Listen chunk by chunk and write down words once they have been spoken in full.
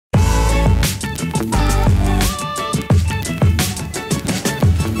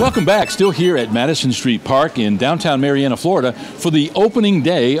Welcome back. Still here at Madison Street Park in downtown Marianna, Florida for the opening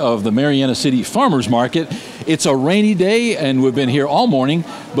day of the Marianna City Farmers Market. It's a rainy day and we've been here all morning,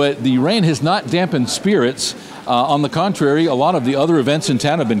 but the rain has not dampened spirits. On the contrary, a lot of the other events in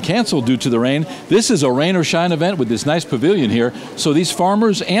town have been canceled due to the rain. This is a rain or shine event with this nice pavilion here. So these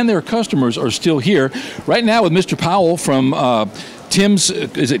farmers and their customers are still here. Right now with Mr. Powell from Tim's,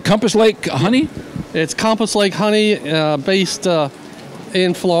 is it Compass Lake Honey? It's Compass Lake Honey based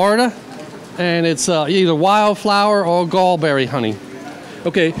in Florida, and it's either wildflower or gallberry honey.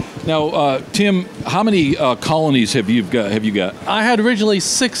 Okay, now Tim, how many colonies have you got? I had originally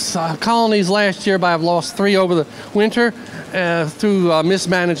 6 colonies last year, but I've lost 3 over the winter through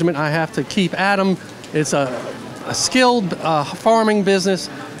mismanagement. I have to keep at them. It's a skilled farming business,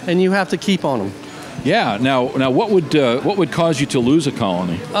 and you have to keep on them. Yeah. Now, what would cause you to lose a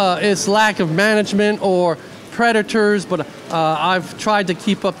colony? It's lack of management or predators, but I've tried to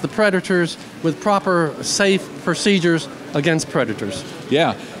keep up the predators with proper safe procedures against predators.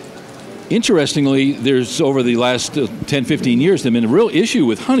 Yeah. Interestingly, there's over the last 10, 15 years, there's been a real issue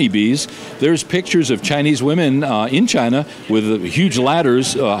with honeybees. There's pictures of Chinese women in China with huge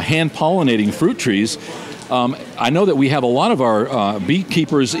ladders hand-pollinating fruit trees. I know that we have a lot of our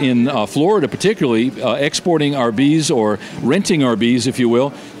beekeepers in Florida particularly exporting our bees or renting our bees, if you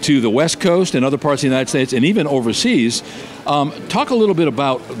will, to the West Coast and other parts of the United States and even overseas. Talk a little bit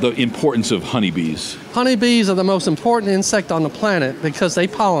about the importance of honeybees. Honeybees are the most important insect on the planet because they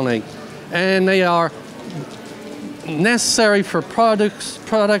pollinate, and they are necessary for products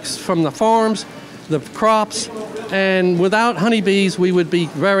from the farms, the crops, and without honeybees we would be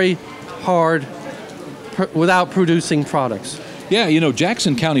very hard without producing products. Yeah, you know,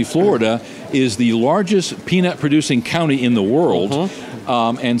 Jackson County, Florida is the largest peanut producing county in the world.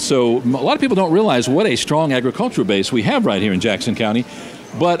 And so a lot of people don't realize what a strong agricultural base we have right here in Jackson County.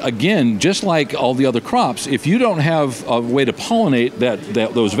 But again, just like all the other crops, if you don't have a way to pollinate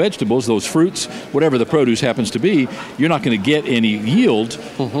those vegetables, those fruits, whatever the produce happens to be, you're not going to get any yield.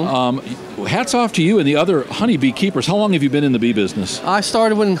 Hats off to you and the other honeybee keepers. How long have you been in the bee business? I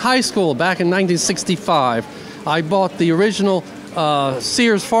started in high school back in 1965. I bought the original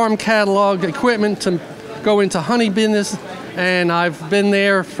Sears farm catalog equipment to go into honey business, and I've been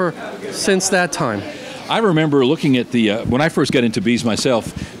there since that time. I remember looking at when I first got into bees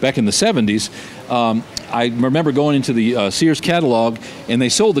myself back in the 70s, I remember going into the Sears catalog, and they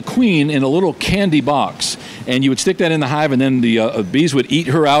sold the queen in a little candy box. And you would stick that in the hive, and then the bees would eat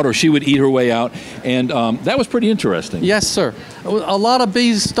her out, or she would eat her way out. And that was pretty interesting. Yes, sir. A lot of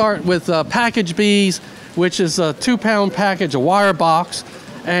bees start with package bees, which is a 2-pound package, a wire box.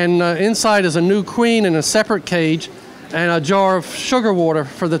 And inside is a new queen in a separate cage, and a jar of sugar water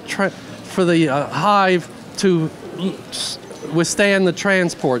for the hive to withstand the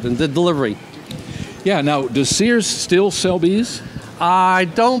transport and the delivery. Yeah, now, does Sears still sell bees? I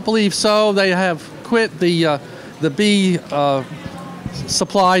don't believe so. They have quit the bee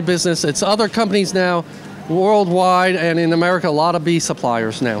supply business. It's other companies now worldwide, and in America, a lot of bee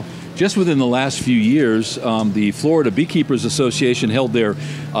suppliers now. Just within the last few years, the Florida Beekeepers Association held their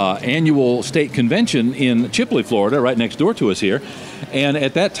annual state convention in Chipley, Florida, right next door to us here. And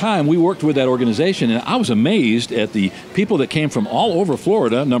at that time, we worked with that organization, and I was amazed at the people that came from all over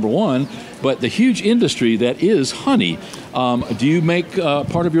Florida, number one, but the huge industry that is honey. Do you make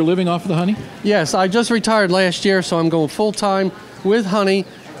part of your living off of the honey? Yes, I just retired last year, so I'm going full-time with honey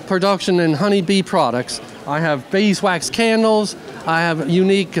production and honeybee products. I have beeswax candles. I have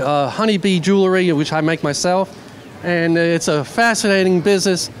unique honeybee jewelry, which I make myself. And it's a fascinating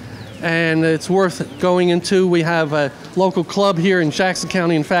business, and it's worth going into. We have a local club here in Jackson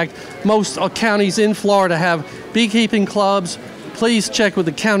County. In fact, most counties in Florida have beekeeping clubs. Please check with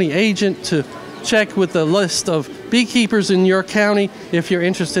the county agent to check with the list of beekeepers in your county if you're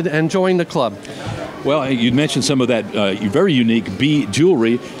interested, and join the club. Well, you mentioned some of that very unique bee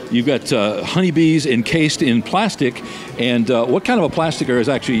jewelry. You've got honeybees encased in plastic, and what kind of a plastic are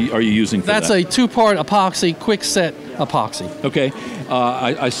you using for that? That's a 2-part epoxy, quick set epoxy. Okay.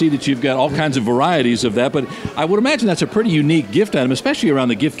 I see that you've got all kinds of varieties of that, but I would imagine that's a pretty unique gift item, especially around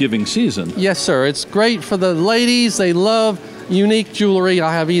the gift-giving season. Yes, sir. It's great for the ladies. They love unique jewelry.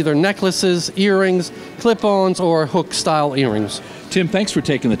 I have either necklaces, earrings, clip-ons, or hook-style earrings. Tim, thanks for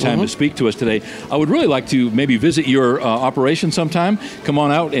taking the time to speak to us today. I would really like to maybe visit your operation sometime. Come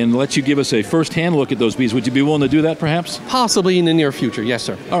on out and let you give us a first-hand look at those bees. Would you be willing to do that, perhaps? Possibly in the near future, yes,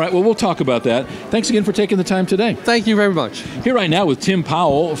 sir. All right, well, we'll talk about that. Thanks again for taking the time today. Thank you very much. Here right now with Tim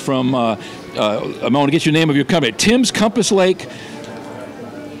Powell from, I want to get your name of your company, Tim's Compass Lake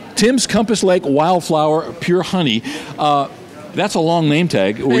Wildflower Pure Honey. That's a long name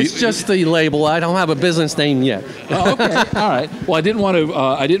tag. It's just the label. I don't have a business name yet. Oh, okay. All right. Well, I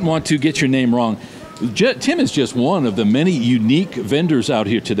didn't want to get your name wrong. Tim is just one of the many unique vendors out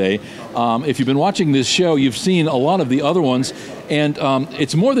here today. If you've been watching this show, you've seen a lot of the other ones, and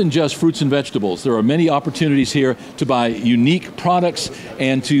it's more than just fruits and vegetables. There are many opportunities here to buy unique products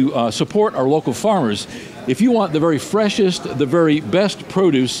and to support our local farmers. If you want the very freshest, the very best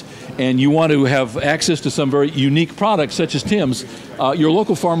produce, and you want to have access to some very unique products such as Tim's, your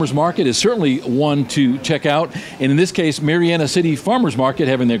local farmers market is certainly one to check out. And in this case, Marianna City Farmers Market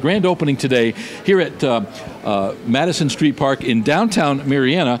having their grand opening today here at Madison Street Park in downtown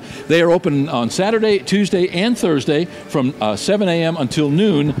Marianna. They are open on Saturday, Tuesday, and Thursday from 7 a.m. until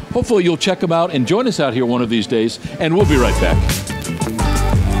noon. Hopefully you'll check them out and join us out here one of these days, and we'll be right back.